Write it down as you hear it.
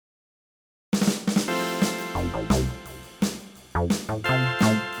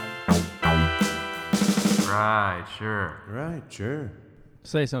Right, sure. Right, sure.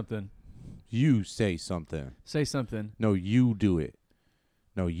 Say something. You say something. Say something. No, you do it.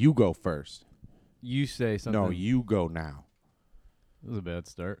 No, you go first. You say something. No, you go now. That was a bad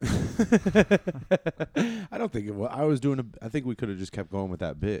start. I don't think it was. I think we could have just kept going with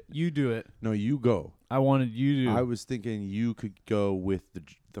that bit. You do it. No, you go. I wanted you to. I was thinking you could go with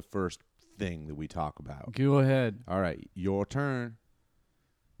the first thing that we talk about. Go ahead. All right, your turn.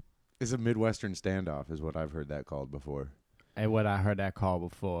 It's a Midwestern standoff is what I've heard that called before. And what I heard that call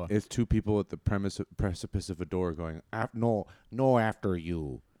before. It's two people at the precipice of a door going, no, after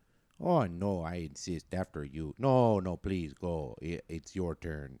you. Oh, no, I insist, after you. No, please, go. It's your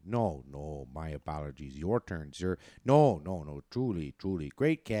turn. No, my apologies. Your turn, sir. No, truly.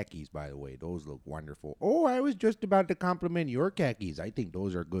 Great khakis, by the way. Those look wonderful. Oh, I was just about to compliment your khakis. I think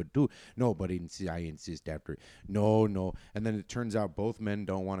those are good, too. No, but I insist after. No. And then it turns out both men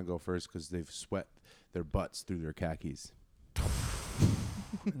don't want to go first because they've sweat their butts through their khakis.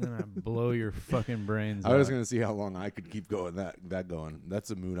 And then I blow your fucking brains out. I was going to see how long I could keep going that going. That's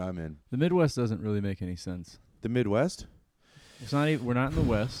the mood I'm in. The Midwest doesn't really make any sense. The Midwest? It's not even, we're not in the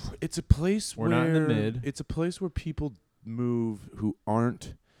West. It's a place We're not in the mid. It's a place where people move who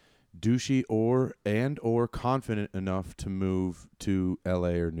aren't douchey or confident enough to move to LA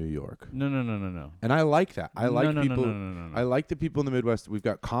or New York. No. And I like that. I like people. No. I like the people in the Midwest. We've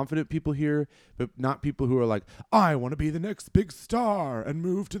got confident people here, but not people who are like, I want to be the next big star and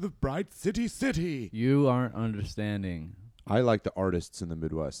move to the bright city. You aren't understanding. I like the artists in the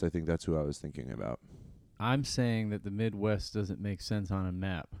Midwest. I think that's who I was thinking about. I'm saying that the Midwest doesn't make sense on a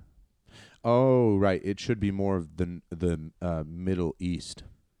map. Oh, right. It should be more of the Middle East.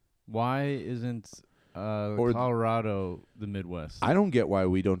 Why isn't Colorado the Midwest? I don't get why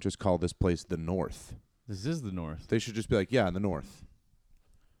we don't just call this place the North. This is the North. They should just be like, yeah, the North.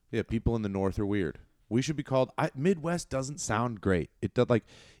 Yeah, people in the North are weird. We should be called Midwest. Doesn't sound great. It does, like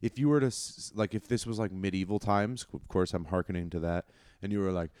if you were to if this was like medieval times. Of course, I'm hearkening to that. And you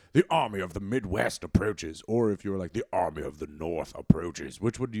were like, the army of the Midwest approaches, or if you were like, the army of the North approaches.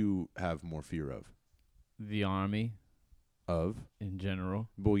 Which would you have more fear of? The army. Of? In general.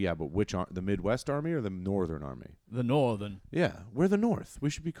 Well, yeah, but which the Midwest Army or the Northern Army? The Northern. Yeah, we're the North. We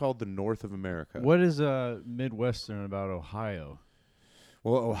should be called the North of America. What is Midwestern about Ohio?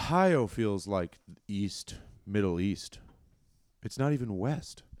 Well, Ohio feels like East, Middle East. It's not even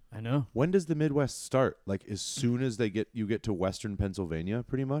West. I know. When does the Midwest start? Like as soon as you get to Western Pennsylvania,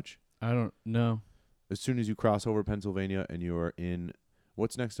 pretty much? I don't know. As soon as you cross over Pennsylvania and you are in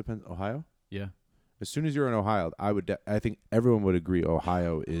what's next to Ohio? Yeah. As soon as you're in Ohio, I think everyone would agree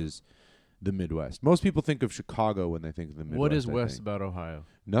Ohio is the Midwest. Most people think of Chicago when they think of the Midwest. What is West about Ohio?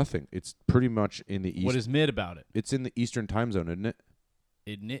 Nothing. It's pretty much in the East. What is mid about it? It's in the Eastern time zone, isn't it?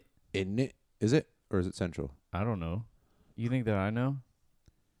 Isn't it? Isn't it? Is it? Or is it Central? I don't know. You think that I know?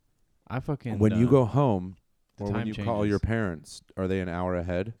 I fucking... When you go home, or when time you call changes. your parents, are they an hour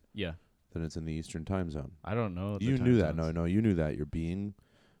ahead? Yeah. Then it's in the Eastern time zone. I don't know. You knew that. No, you knew that. You're being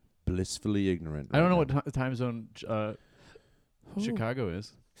blissfully ignorant. I don't know now. what time zone Chicago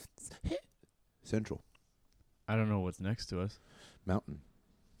is. Central. I don't know what's next to us. Mountain.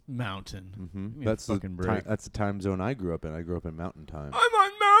 Mm-hmm. That's fucking break. That's the time zone I grew up in. I grew up in Mountain Time. I'm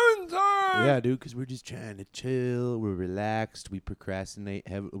on mountain time. Yeah, dude, because we're just trying to chill. We're relaxed. We procrastinate.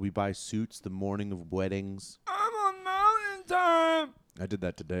 We buy suits the morning of weddings. I'm on mountain time. I did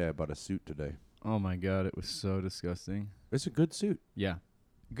that today. I bought a suit today. Oh my god, it was so disgusting. It's a good suit. Yeah.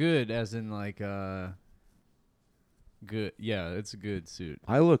 Good as in like good. Yeah, it's a good suit.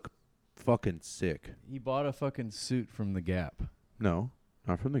 I look fucking sick. He bought a fucking suit from the Gap. No,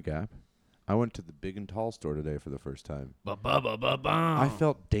 not from the Gap. I went to the Big and Tall store today for the first time. I I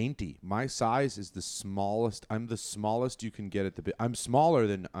felt dainty. My size is the smallest. I'm the smallest you can get at the. I'm smaller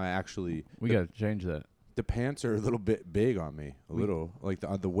than I actually. We gotta change that. The pants are a little bit big on me. Little, like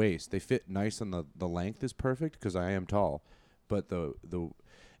the waist. They fit nice, and the length is perfect because I am tall. But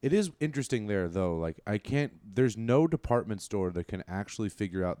it is interesting there though. Like I can't. There's no department store that can actually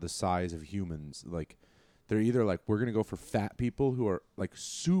figure out the size of humans. Like. They're either like, we're going to go for fat people who are like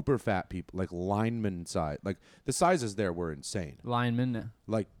super fat people, like lineman size. Like the sizes there were insane. Lineman.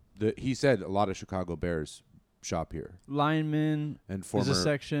 Like he said a lot of Chicago Bears shop here. Lineman And former, is a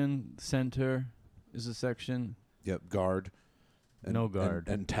section. Center is a section. Yep, guard. And, no guard.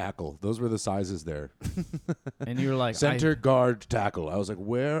 And tackle. Those were the sizes there. And you were like... Center, guard, tackle. I was like,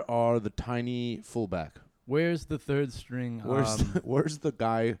 where are the tiny fullback? Where's the third string? Where's the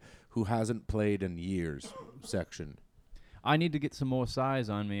guy who hasn't played in years section? I need to get some more size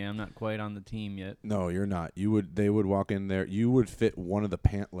on me. I'm not quite on the team yet. No, you're not. They would walk in there. You would fit one of the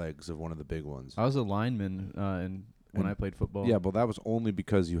pant legs of one of the big ones. I was a lineman when I played football. Yeah, but that was only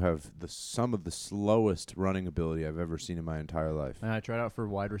because you have some of the slowest running ability I've ever seen in my entire life. And I tried out for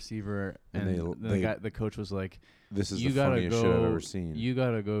wide receiver, and the coach was like, "This is the funniest shit I've ever seen. You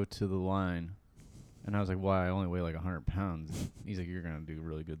gotta go to the line." And I was like, "Why? I only weigh like 100 pounds." He's like, "You're gonna do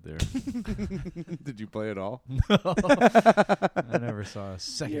really good there." Did you play at all? No, I never saw a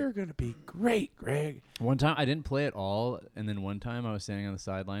second. You're gonna be great, Greg. One time I didn't play at all, and then one time I was standing on the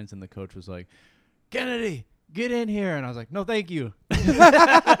sidelines, and the coach was like, "Kennedy, get in here," and I was like, "No, thank you."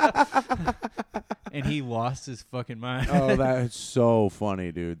 And he lost his fucking mind. Oh, that is so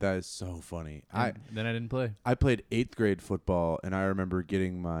funny, dude. That is so funny. Then I didn't play. I played 8th grade football, and I remember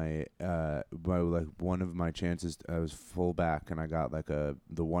getting my one of my chances. I was fullback, and I got like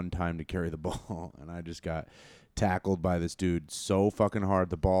the one time to carry the ball, and I just got tackled by this dude so fucking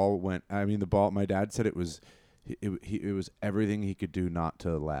hard. The ball went. I mean, the ball. My dad said it was everything he could do not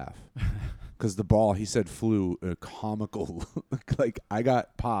to laugh. Because the ball, he said, flew comical. Like, I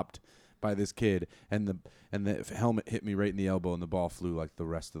got popped by this kid, and the helmet hit me right in the elbow, and the ball flew like the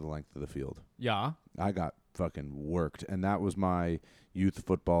rest of the length of the field. Yeah. I got fucking worked, and that was my youth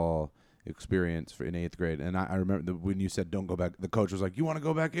football experience in 8th grade. And I remember when you said don't go back, the coach was like, "You want to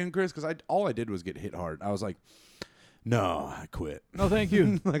go back in, Chris?" Because all I did was get hit hard. I was like, "No, I quit." No, thank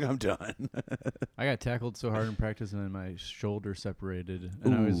you. Like, I'm done. I got tackled so hard in practice, and then my shoulder separated,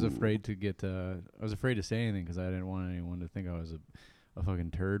 and I was afraid to get. I was afraid to say anything because I didn't want anyone to think I was a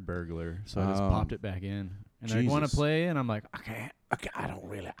fucking turd burglar. So I just popped it back in, and I want to play, and I'm like, okay, I don't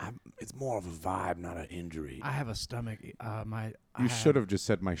really. It's more of a vibe, not an injury. I have a stomach. You should have just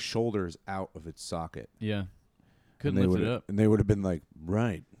said my shoulder's out of its socket. Yeah, couldn't lift it up, and they would have been like,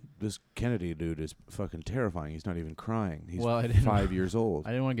 right. This Kennedy dude is fucking terrifying. He's not even crying. He's 5 years old. I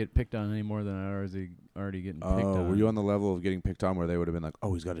didn't want to get picked on any more than I was already getting picked on. Oh, were you on the level of getting picked on where they would have been like,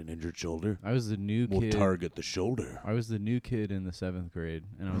 "Oh, he's got an injured shoulder"? I was the new kid. We'll target the shoulder. I was the new kid in the 7th grade,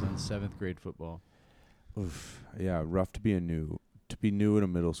 and I was on 7th grade football. Oof. Yeah, rough to be new in a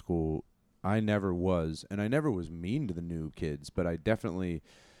middle school. I never was, and I never was mean to the new kids, but I definitely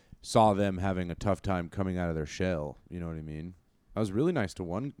saw them having a tough time coming out of their shell. You know what I mean? I was really nice to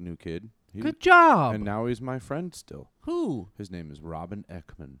one new kid. Good job. And now he's my friend still. Who? His name is Robin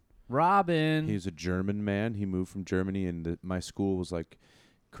Ekman. Robin. He's a German man. He moved from Germany, and my school was like,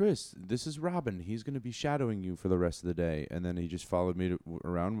 "Chris, this is Robin. He's going to be shadowing you for the rest of the day." And then he just followed me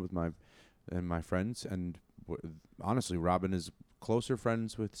around with my friends. And honestly, Robin is closer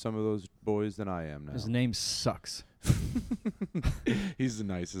friends with some of those boys than I am now. His name sucks. He's the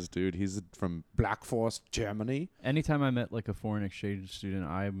nicest dude. He's from Black Forest, Germany. Anytime I met like a foreign exchange student,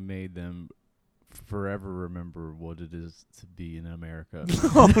 I made them forever remember what it is to be in America.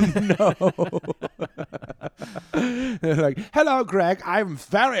 Oh, no. They're like, "Hello, Greg. I'm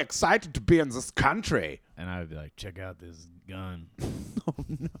very excited to be in this country." And I would be like, "Check out this gun." Oh,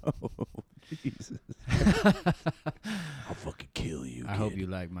 no. Jesus. I'll fucking kill you, I hope you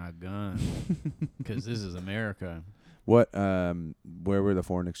like my gun, because this is America. What? Where were the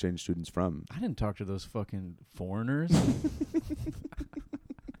foreign exchange students from? I didn't talk to those fucking foreigners.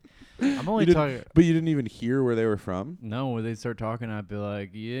 I'm only talking. But you didn't even hear where they were from? No, when they'd start talking, I'd be like,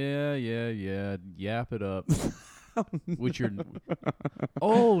 yeah, yap it up. With your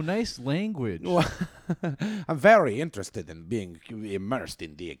nice language. I'm very interested in being immersed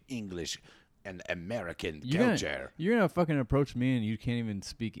in the English and American culture. You're gonna fucking approach me and you can't even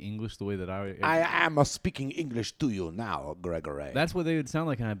speak English the way that I am speaking English to you now, Gregory. That's what they would sound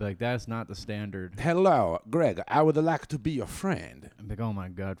like, and I'd be like, that's not the standard. Hello, Greg. I would like to be your friend. I'm like, oh my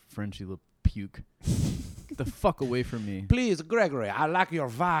god, Frenchy little puke. Get the fuck away from me. Please, Gregory, I like your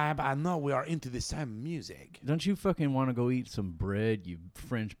vibe. I know we are into the same music. Don't you fucking want to go eat some bread, you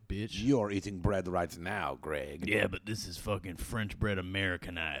French bitch? You're eating bread right now, Greg. Yeah, but this is fucking French bread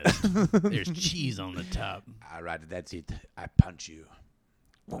Americanized. There's cheese on the top. All right, that's it. I punch you.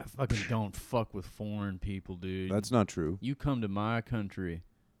 I fucking don't fuck with foreign people, dude. That's not true. You come to my country,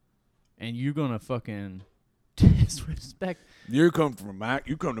 and you're gonna fucking disrespect. You come to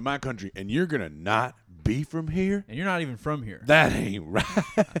my country, and you're gonna not be from here, and you're not even from here. That ain't right.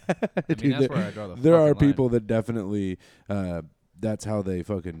 I mean, dude, that's where I draw the. There are line. people that definitely, that's how they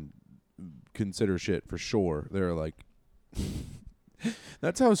fucking consider shit for sure. They're like,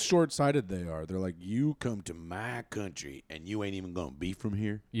 that's how short-sighted they are. They're like, you come to my country, and you ain't even gonna be from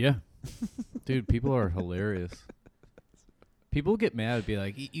here. Yeah, dude, people are hilarious. People get mad and be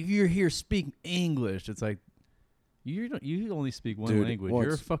like, if you're here, speak English. It's like, You only speak one Dude, language. well,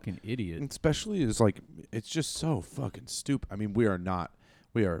 You're a it's- fucking idiot. Especially is like it's just so fucking stupid. I mean, we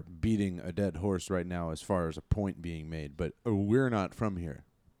are beating a dead horse right now as far as a point being made, but we're not from here.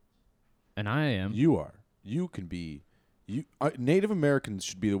 And I am. You are. You can be. Native Americans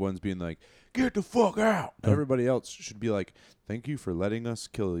should be the ones being like, "Get the fuck out." Everybody else should be like, "Thank you for letting us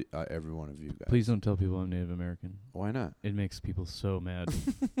kill every one of you guys." Please don't tell people I'm Native American. Why not? It makes people so mad.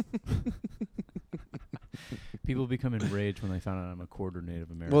 People become enraged when they find out I'm a quarter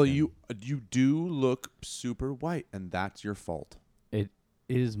Native American. Well, you do look super white, and that's your fault. It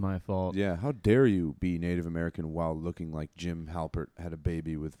is my fault. Yeah, how dare you be Native American while looking like Jim Halpert had a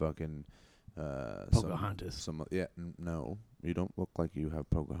baby with fucking Pocahontas. No, you don't look like you have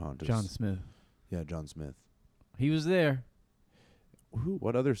Pocahontas. John Smith. Yeah, John Smith. He was there.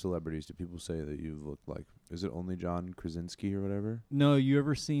 What other celebrities do people say that you've looked like? Is it only John Krasinski or whatever? No, you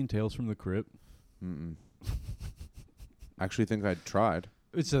ever seen Tales from the Crypt? Mm-mm. Actually, think I'd tried.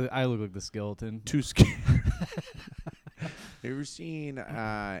 I look like the skeleton. Too scared. You ever seen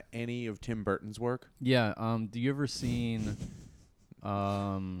any of Tim Burton's work? Yeah. Do you ever seen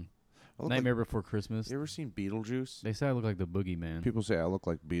Nightmare Before Christmas? You ever seen Beetlejuice? They say I look like the boogeyman. People say I look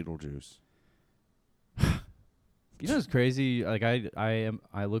like Beetlejuice. You know what's crazy? Like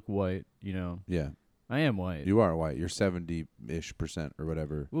I look white. You know. Yeah, I am white. you are white. You're 70-ish% or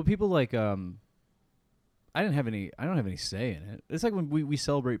whatever. Well, people like I don't have any say in it. It's like when we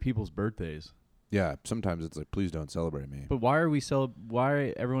celebrate people's birthdays. Yeah, sometimes it's like, please don't celebrate me. But why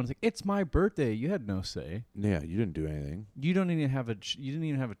everyone's like, it's my birthday. You had no say. Yeah, you didn't do anything. You didn't even have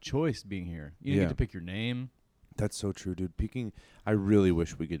a choice being here. You didn't get to pick your name. That's so true, dude. I really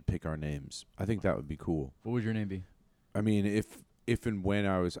wish we could pick our names. I think that would be cool. What would your name be? I mean, if and when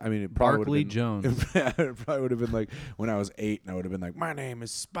I was, I mean, it probably Barkley would have been, Jones. it probably would have been like when I was 8, and I would have been like, my name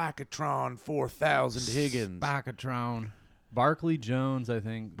is Spikatron 4000 Higgins. Spikatron. Barkley Jones, I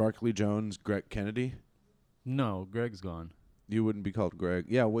think. Barkley Jones, Greg Kennedy. No, Greg's gone. You wouldn't be called Greg.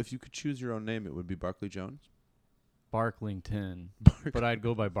 Yeah, well, if you could choose your own name, it would be Barkley Jones. Barklington, but I'd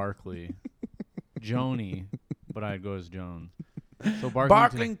go by Barkley. Joney, but I'd go as Jones. So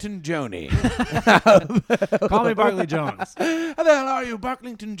Barklington Joney. Call me Barkley Jones. How the hell are you,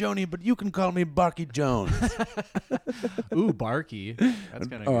 Barklington Joney? But you can call me Barky Jones. Ooh, Barky. That's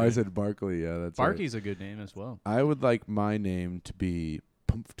kind of good. I said Barkley. Yeah, that's Barky's a good name as well. I would like my name to be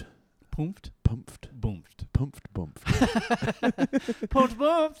Pumpf. Pumpf. Pumpf. Bumpf. Pumpf. Bumpf. Pumpf.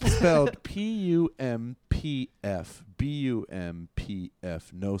 Bumpf. Spelled Pumpf.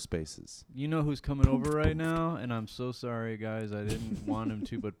 Bumpf. No spaces. You know who's coming over right now? And I'm so sorry, guys. I didn't want him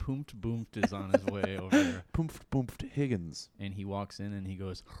to, but Pumpf Bumpf is on his way over there. Pumpf Higgins. And he walks in and he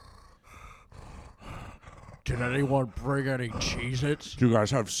goes, Did anyone bring any Cheez-Its? Do you guys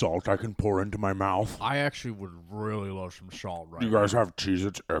have salt I can pour into my mouth? I actually would really love some salt right Do you guys have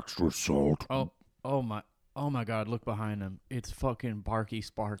Cheez-Its extra salt? oh my God, look behind him. It's fucking Barky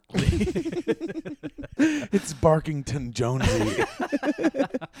Sparkly. It's Barkington Jonesy.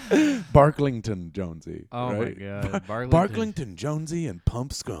 Barklington Jonesy. Oh right? my God. Barklington Jonesy and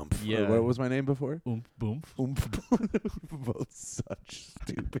Pump Scump. Yeah. What was my name before? Oomph Boomf. Both such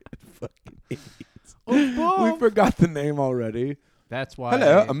stupid fucking idiots. Oomph Boomf. We forgot the name already. That's why.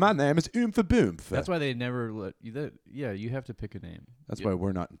 Hello, my name is Oomph Boomf. That's why they never let you. Yeah, you have to pick a name. That's why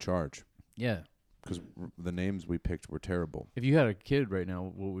we're not in charge. Yeah. Because the names we picked were terrible. If you had a kid right now,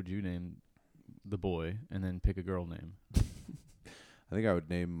 what would you name the boy and then pick a girl name? I think I would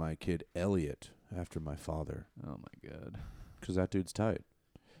name my kid Elliot after my father. Oh my God. Because that dude's tight.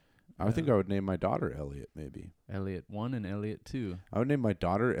 I Yeah. think I would name my daughter Elliot, maybe. Elliot 1 and Elliot 2. I would name my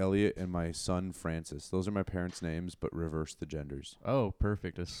daughter Elliot and my son Francis. Those are my parents' names, but reverse the genders. Oh,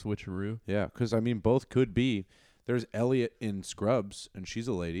 perfect. A switcheroo. Yeah, because, I mean, both could be. There's Elliot in Scrubs, and she's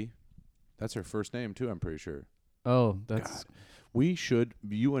a lady. That's her first name, too, I'm pretty sure. Oh, that's... God. We should,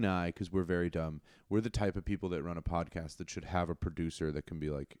 you and I, because we're very dumb, we're the type of people that run a podcast that should have a producer that can be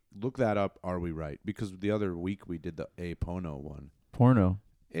like, look that up, are we right? Because the other week we did the A Pono one. Porno.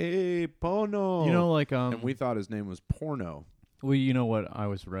 A Pono! You know, like... and we thought his name was Porno. Well, you know what? I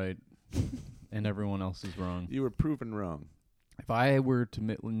was right. And everyone else is wrong. You were proven wrong. If I were to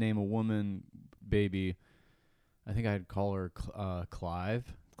name a woman baby, I think I'd call her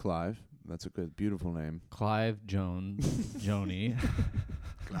Clive. Clive. That's a good, beautiful name. Clive Jones. Joney.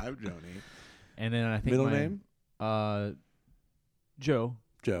 Clive Joney. And then I think Middle name? Joe.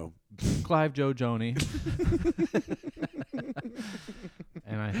 Joe. Clive Joe Joney.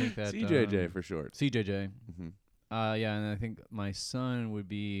 And I think that... CJJ for short. CJJ. Mm-hmm. Yeah, and I think my son would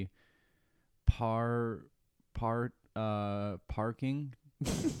be Parking.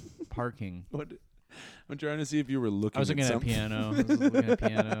 Parking. What I'm trying to see if you were looking. I was looking at a something. piano. I was looking at a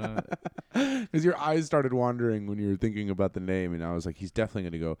piano. Because your eyes started wandering when you were thinking about the name, and I was like, he's definitely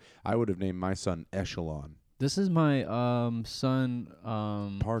going to go. I would have named my son Echelon. This is my son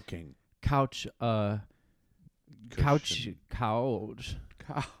Parking. couch Cushion. couch.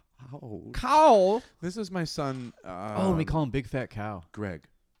 Cow. Cow. This is my son. Oh, we call him Big Fat Cow. Greg.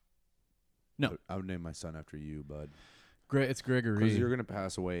 No. I would name my son after you, bud. It's Gregory. Because you're going to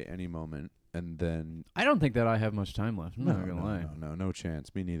pass away any moment, and then... I don't think that I have much time left. I'm not going to lie. No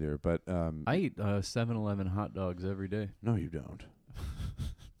chance. Me neither. But I eat 7-Eleven hot dogs every day. no, you don't.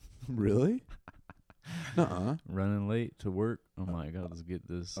 Really? Nuh-uh. Running late to work. Oh my God, let's get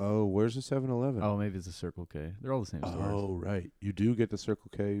this. Oh, where's the 7-Eleven? Oh, maybe it's a Circle K. They're all the same stores. Oh, right. You do get the Circle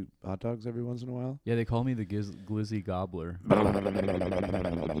K hot dogs every once in a while? Yeah, they call me the Glizzy Gobbler. You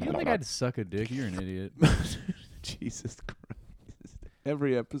don't think I'd suck a dick? You're an idiot. Jesus Christ.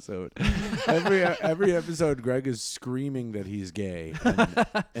 Every episode. every episode, Greg is screaming that he's gay.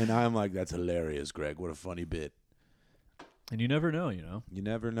 And I'm like, that's hilarious, Greg. What a funny bit. And you never know, you know. You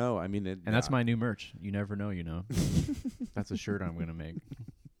never know. I mean, And that's my new merch. You never know, you know. That's a shirt I'm going to make.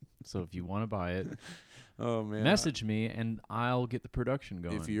 So if you want to buy it, oh man, message me and I'll get the production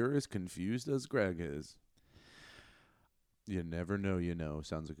going. If you're as confused as Greg is, you never know, you know.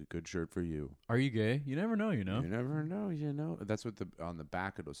 Sounds like a good shirt for you. Are you gay? You never know, you know. You never know, you know. That's what on the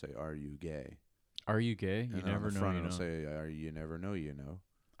back it'll say, "Are you gay?" Are you gay? You And never on the know, front you know. it'll say, "Are you never know, you know."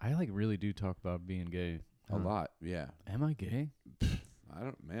 I really do talk about being gay. A lot, yeah. Am I gay?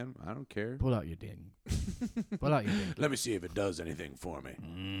 I don't care. Pull out your dick. Pull out your dick. Let me see if it does anything for me.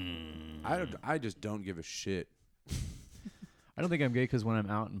 I just don't give a shit. I don't think I'm gay because when I'm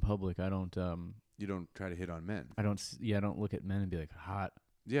out in public, I don't. You don't try to hit on men. I don't look at men and be like hot.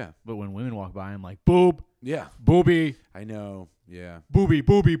 Yeah. But when women walk by, I'm like boob, Yeah. booby, I know. Yeah. booby,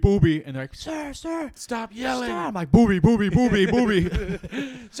 booby, booby, and they're like, sir, Stop yelling. stop. I'm like booby, booby, booby, booby.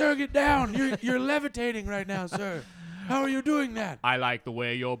 Sir, get down. You're levitating right now, sir. How are you doing that? I like the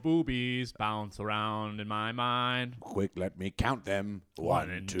way your boobies bounce around in my mind. Quick, let me count them. One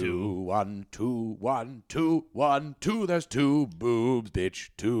and two. 1, 2, 1, 2, 1, 2. There's 2 boobs, bitch.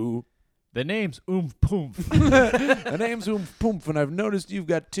 2. The name's Pumpf. The name's Pumpf, and I've noticed you've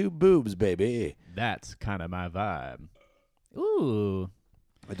got 2 boobs, baby. That's kind of my vibe. Ooh.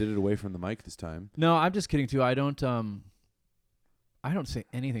 I did it away from the mic this time. No, I'm just kidding too. I don't say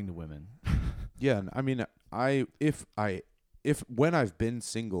anything to women. Yeah, and I mean, if when I've been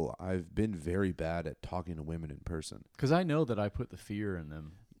single, I've been very bad at talking to women in person. Because I know that I put the fear in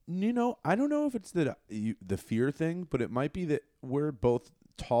them. You know, I don't know if it's the fear thing, but it might be that we're both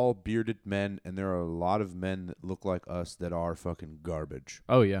tall, bearded men, and there are a lot of men that look like us that are fucking garbage.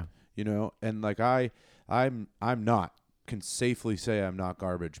 Oh yeah. You know, and like I'm not, can safely say I'm not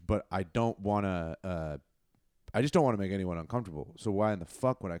garbage, but I don't want to. I just don't want to make anyone uncomfortable. So why in the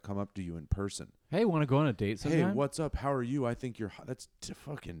fuck would I come up to you in person? Hey, want to go on a date sometime? Hey, what's up? How are you? I think you're hot. That's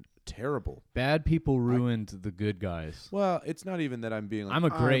fucking terrible. Bad people ruined the good guys. Well, it's not even that I'm being like, I'm a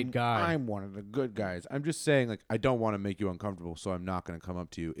great guy. I'm one of the good guys. I'm just saying, like, I don't want to make you uncomfortable, so I'm not going to come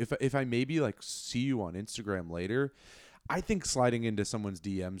up to you. If I maybe, like, see you on Instagram later, I think sliding into someone's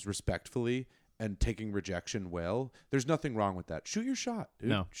DMs respectfully and taking rejection well, there's nothing wrong with that. Shoot your shot, dude.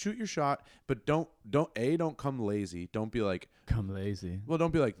 No. Shoot your shot, but don't come lazy. Don't be like, Come lazy. well,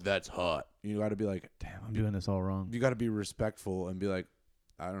 don't be like, that's hot. You got to be like, Damn, I'm doing this all wrong. you got to be respectful and be like,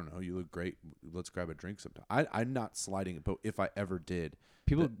 I don't know, you look great. Let's grab a drink sometime. I'm not sliding it, but if I ever did,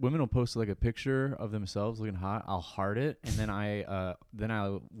 Women will post like a picture of themselves looking hot. I'll heart it, and then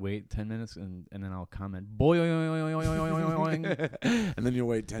I'll wait 10 minutes, and then I'll comment, boy, and then you'll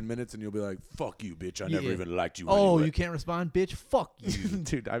wait 10 minutes and you'll be like, fuck you, bitch. I never Yeah. even liked you. oh, anyway. you can't respond, bitch. Fuck you.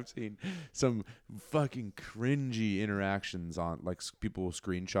 Dude, I've seen some fucking cringy interactions on, like, people will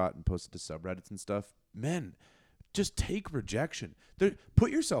screenshot and post it to subreddits and stuff. Men, just take rejection.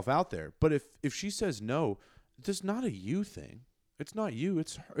 Put yourself out there. But if she says no, it's not a you thing. It's not you.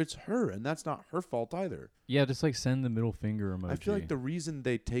 It's her, and that's not her fault either. Yeah, just like send the middle finger emoji. I feel like the reason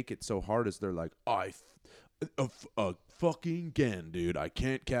they take it so hard is they're like, fucking again, dude. I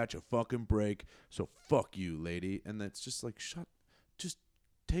can't catch a fucking break, so fuck you, lady. And that's just like, just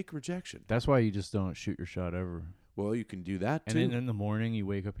take rejection. That's why you just don't shoot your shot ever. Well, you can do that And too. then in the morning you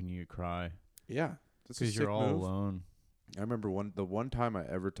wake up and you cry Yeah, that's a because you're sick all move. alone. I remember the one time I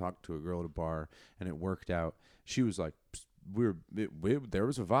ever talked to a girl at a bar and it worked out. She was like, there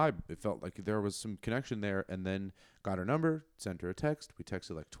was a vibe. It felt like there was some connection there, and then got her number, sent her a text. We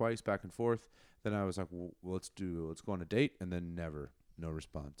texted like twice back and forth. Then I was like, well, let's go on a date, and then no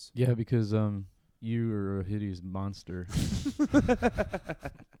response. Yeah, because You are a hideous monster.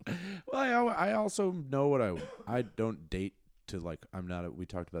 Well, I also know what I don't date to like. I'm not. We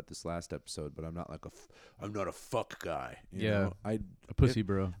talked about this last episode, but I'm not like I'm not a fuck guy. You know? A pussy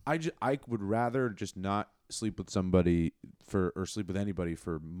bro. I would rather just not sleep with somebody or sleep with anybody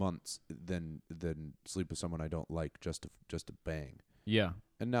for months than sleep with someone I don't like just to bang. Yeah.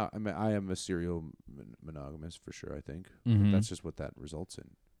 And now I am a serial monogamous for sure. I think that's just what that results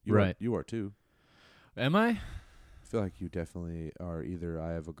in. You are too. Am I? I feel like you definitely are. Either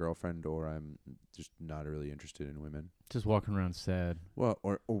I have a girlfriend or I'm just not really interested in women. Just walking around sad. Well,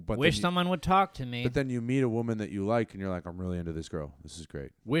 but Wish someone would talk to me. But then you meet a woman that you like, and you're like, I'm really into this girl. This is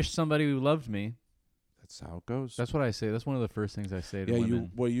great. Wish somebody who loved me. That's how it goes. That's what I say. That's one of the first things I say to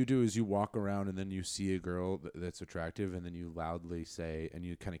women. What you do is you walk around, and then you see a girl that's attractive, and then you loudly say, and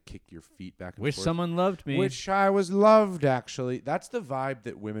you kind of kick your feet back and forth. Wish someone loved me. Wish I was loved, actually. That's the vibe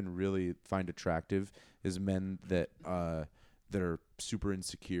that women really find attractive, is men that are super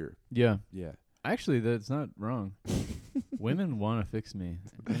insecure. Yeah. Yeah. Actually, that's not wrong. Women want to fix me.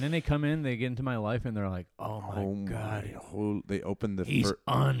 And then they come in, they get into my life, and they're like, oh, my God. They open the He's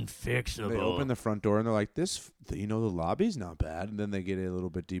unfixable. They open the front door, and they're like, the lobby's not bad. And then they get a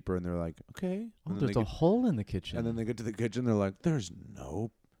little bit deeper, and they're like, okay. Oh, there's a hole in the kitchen. And then they get to the kitchen, they're like, there's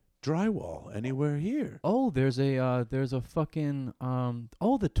no drywall anywhere here. Oh, there's a fucking,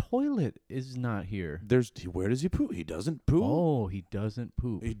 the toilet is not here. Where does he poop? He doesn't poop. Oh, he doesn't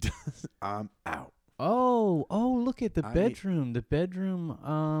poop. He does. I'm out. Oh, look at the bedroom. The bedroom,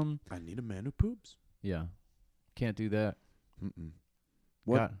 I need a man who poops. Yeah. Can't do that.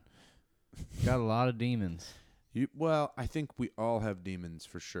 What? Got a lot of demons. Well, I think we all have demons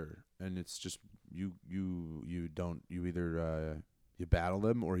for sure. And it's just you either you battle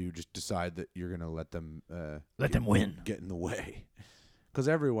them or you just decide that you're going to let them win. Get in the way. Cuz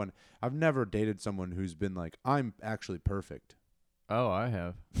I've never dated someone who's been like, I'm actually perfect. Oh, I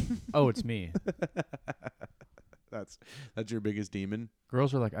have. Oh, it's me. That's your biggest demon.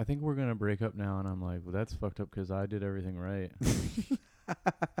 Girls are like, I think we're going to break up now. And I'm like, well, that's fucked up because I did everything right.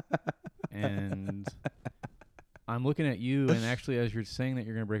 And I'm looking at you, and actually, as you're saying that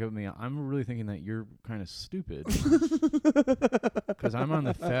you're going to break up with me, I'm really thinking that you're kind of stupid. Because I'm on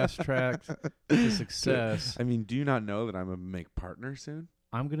the fast track to success. I mean, do you not know that I'm going to make partner soon?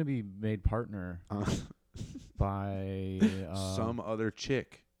 I'm going to be made partner by some other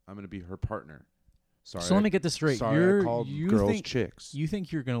chick. I'm going to be her partner. Sorry. So let me get this straight. Sorry, I called girls chicks. You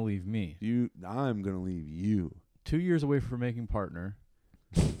think you're going to leave me? I'm going to leave you. 2 years away from making partner.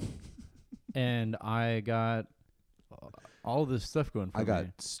 And I got all this stuff going for me.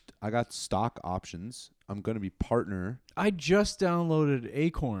 I got stock options. I'm going to be partner. I just downloaded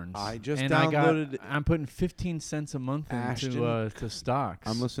Acorns. I'm putting 15 cents a month into stocks.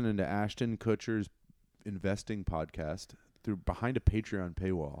 I'm listening to Ashton Kutcher's investing podcast behind a Patreon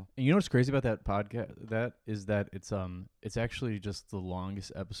paywall. And you know what's crazy about that podcast? That is that it's actually just the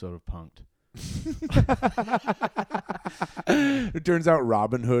longest episode of Pumpf. It turns out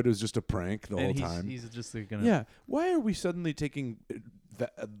Robin Hood was just a prank the whole time. He's just gonna. Yeah. Why are we suddenly taking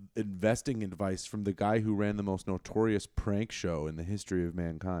investing advice from the guy who ran the most notorious prank show in the history of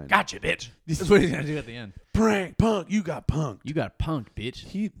mankind? Gotcha, bitch. That's what he's gonna do at the end. Prank, punk. You got punked. You got punked,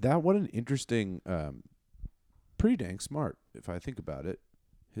 bitch. What an interesting, pretty dang smart if I think about it.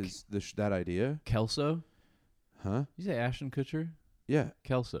 That idea. Kelso. Huh? You say Ashton Kutcher? Yeah.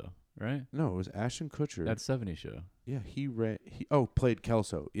 Kelso. Right? No, it was Ashton Kutcher. That 70s show. Yeah, he played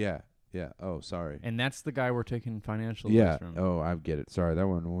Kelso. Yeah. Oh, sorry. And that's the guy we're taking financial advice from. Oh, I get it. Sorry, that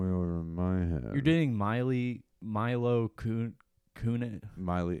went way over my head. You're dating Milo Kunis.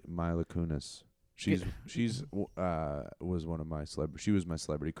 Mila Kunis. She's was one of my she was my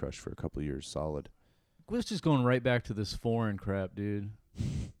celebrity crush for a couple of years solid. Let's just going right back to this foreign crap, dude.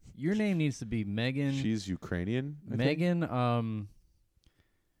 Your name needs to be Megan. She's Ukrainian. Megan.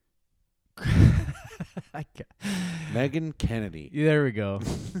 Megan Kennedy. There we go.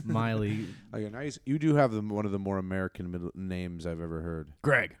 Miley. Okay, nice. You do have one of the more American middle names I've ever heard.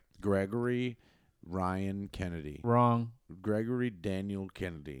 Gregory Ryan Kennedy. Wrong. Gregory Daniel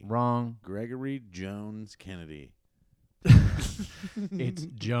Kennedy. Wrong. Gregory Jones Kennedy. It's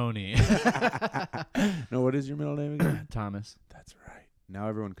Joney. No, what is your middle name again? Thomas. That's right. Now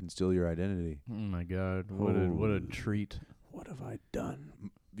everyone can steal your identity. Oh my God. What a treat. What have I done?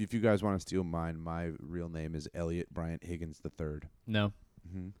 If you guys want to steal mine, my real name is Elliot Bryant Higgins III. No.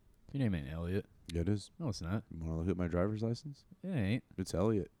 Mm-hmm. Your name ain't Elliot. Yeah, it is. No, it's not. You want to look at my driver's license? It ain't. It's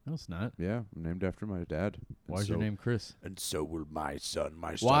Elliot. No, it's not. Yeah, I'm named after my dad. Why is your name Chris? And so will my son.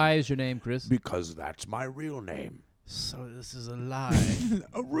 Why is your name Chris? Because that's my real name. So this is a lie.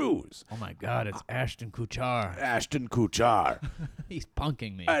 A ruse. Oh my God, it's Ashton Kutcher. Ashton Kutcher. He's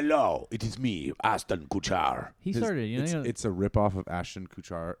punking me. Hello, it is me, Ashton Kutcher. He started, It's a ripoff of Ashton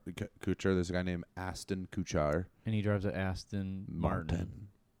Kutcher. There's a guy named Aston Kutcher. and he drives an Aston Martin.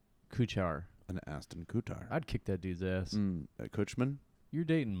 Kutcher. An Aston Kutcher. I'd kick that dude's ass. Kutchman? You're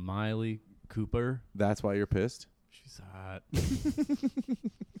dating Miley Cooper. That's why you're pissed? She's hot.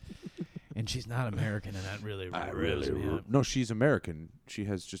 And she's not American, and that really rips me up. No, she's American. She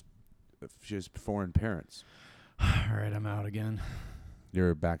has foreign parents. All right, I'm out again.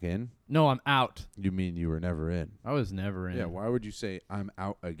 You're back in? No, I'm out. You mean you were never in? I was never in. Yeah, why would you say I'm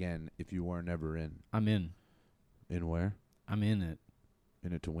out again if you were never in? I'm in. In where? I'm in it.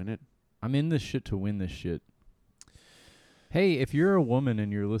 In it to win it? I'm in this shit to win this shit. Hey, if you're a woman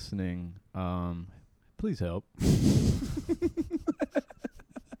and you're listening, please help.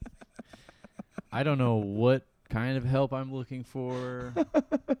 I don't know what kind of help I'm looking for,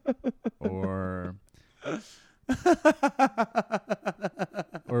 or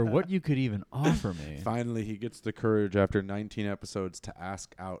what you could even offer me. Finally, he gets the courage after 19 episodes to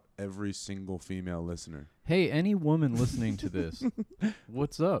ask out every single female listener. Hey, any woman listening to this,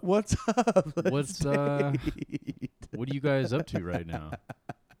 what's up? What's up? What's what are you guys up to right now?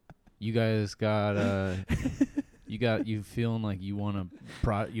 You guys got you feeling like you want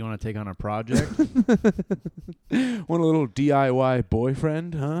to take on a project? Want a little DIY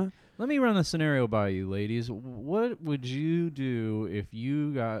boyfriend, huh? Let me run a scenario by you, ladies. What would you do if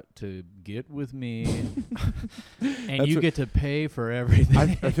you got to get with me and you get to pay for everything?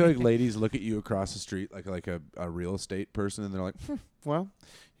 I feel like ladies look at you across the street like a real estate person, and they're like, well,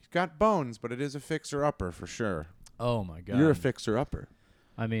 he's got bones, but it is a fixer-upper for sure. Oh, my God. You're a fixer-upper.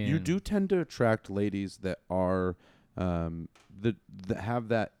 I mean, you do tend to attract ladies that are that have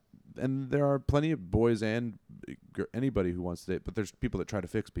that, and there are plenty of boys and anybody who wants to date, but there's people that try to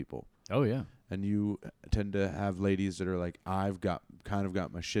fix people. Oh yeah. And you tend to have ladies that are like, I've got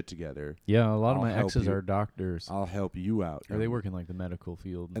my shit together. Yeah, a lot of my help exes you. are doctors. I'll help you out. Or they work in like the medical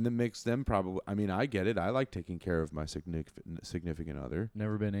field. And that makes them probably, I mean, I get it. I like taking care of my significant other.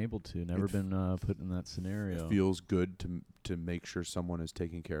 Never been able to. Never been put in that scenario. It feels good to make sure someone is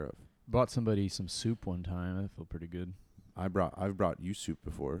taken care of. Bought somebody some soup one time. That felt pretty good. I've brought you soup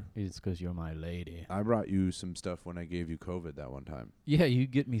before. It's because you're my lady. I brought you some stuff when I gave you COVID that one time. Yeah, you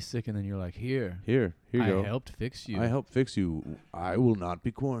get me sick and then you're like, here you go. I helped fix you. I helped fix you. I will not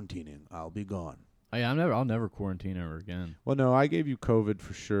be quarantining. I'll be gone. I'll never quarantine ever again. Well, no, I gave you COVID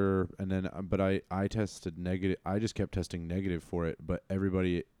for sure, and then but I tested negative. I just kept testing negative for it, but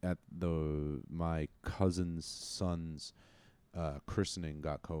everybody at my cousin's son's christening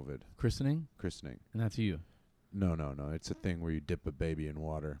got COVID. Christening? Christening. And that's you? No. It's a thing where you dip a baby in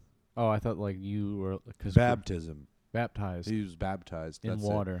water. Oh, I thought like you were Baptism. Baptized. He was baptized. In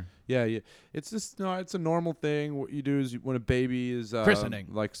water. Yeah. It's just it's a normal thing. What you do is when a baby is christening,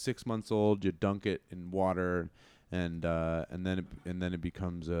 like 6 months old, you dunk it in water, and then it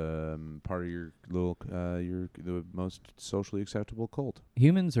becomes part of your little the most socially acceptable cult.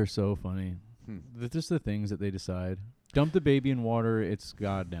 Humans are so funny. Just the things that they decide. Dump the baby in water. It's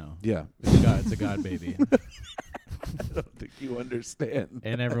God now. Yeah, it's a God baby. I don't think you understand.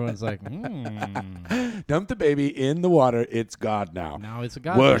 And everyone's like, dump the baby in the water. It's God now. Now it's a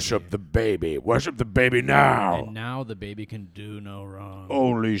God Worship baby. the baby. Worship the baby now. And now the baby can do no wrong.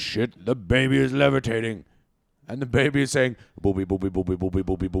 Holy shit, the baby is levitating. And the baby is saying, booby, booby, booby, booby,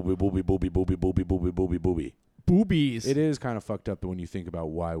 booby, booby, booby, booby, booby, booby, booby, booby, booby. Boobies. It is kind of fucked up when you think about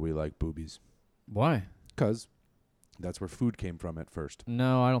why we like boobies. Why? Because that's where food came from at first.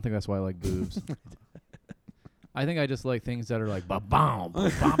 No, I don't think that's why I like boobs. I think I just like things that are like ba boom,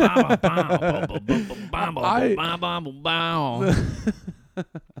 ba ba ba ba ba ba ba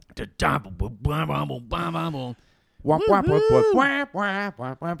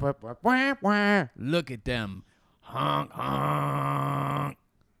ba. Look at them. Honk honk.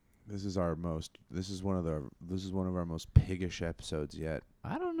 This is one of our most piggish episodes yet.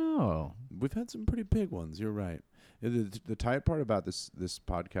 I don't know. We've had some pretty big ones. You're right. The tight part about this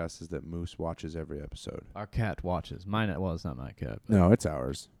podcast is that Moose watches every episode. Our cat watches. Mine. Well, it's not my cat. No, it's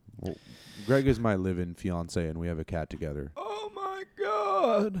ours. Well, Greg is my live-in fiance, and we have a cat together. Oh my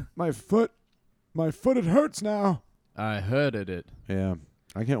God! My foot, it hurts now. I hurted it. Yeah,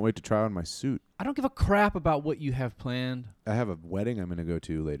 I can't wait to try on my suit. I don't give a crap about what you have planned. I have a wedding I'm going to go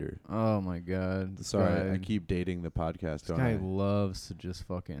to later. Oh my God! Sorry, I keep dating the podcast. This guy loves to just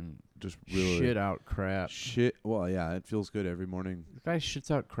fucking really shit out crap. Shit. Well, yeah, it feels good every morning. This guy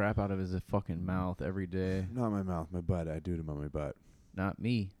shits out crap out of his fucking mouth every day. Not my mouth, my butt. I do it on my butt. Not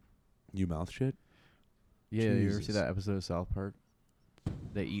me. You mouth shit? Yeah, you ever see Jesus. that episode of South Park?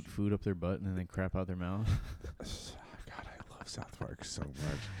 They eat food up their butt and then they crap out their mouth. God, I love South Park so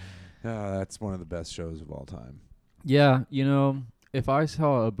much. That's one of the best shows of all time. Yeah, you know, if I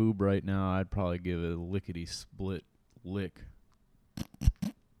saw a boob right now, I'd probably give it a lickety split lick.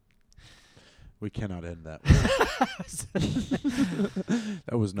 We cannot end that.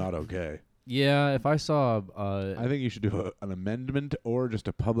 That was not okay. Yeah, if I saw I think you should do an amendment or just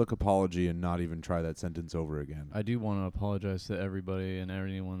a public apology and not even try that sentence over again. I do want to apologize to everybody and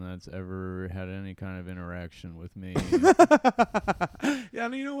anyone that's ever had any kind of interaction with me. Yeah,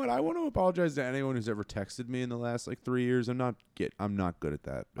 and you know what? I want to apologize to anyone who's ever texted me in the last 3 years. I'm not good at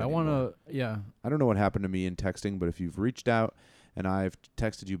that. I want to, yeah. I don't know what happened to me in texting, but if you've reached out and I've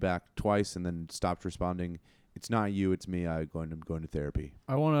texted you back twice and then stopped responding, it's not you, it's me. I'm going to therapy.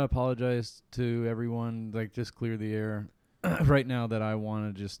 I want to apologize to everyone, just clear the air right now that I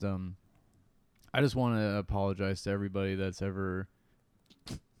want to just, I just want to apologize to everybody that's ever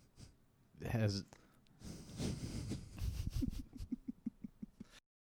has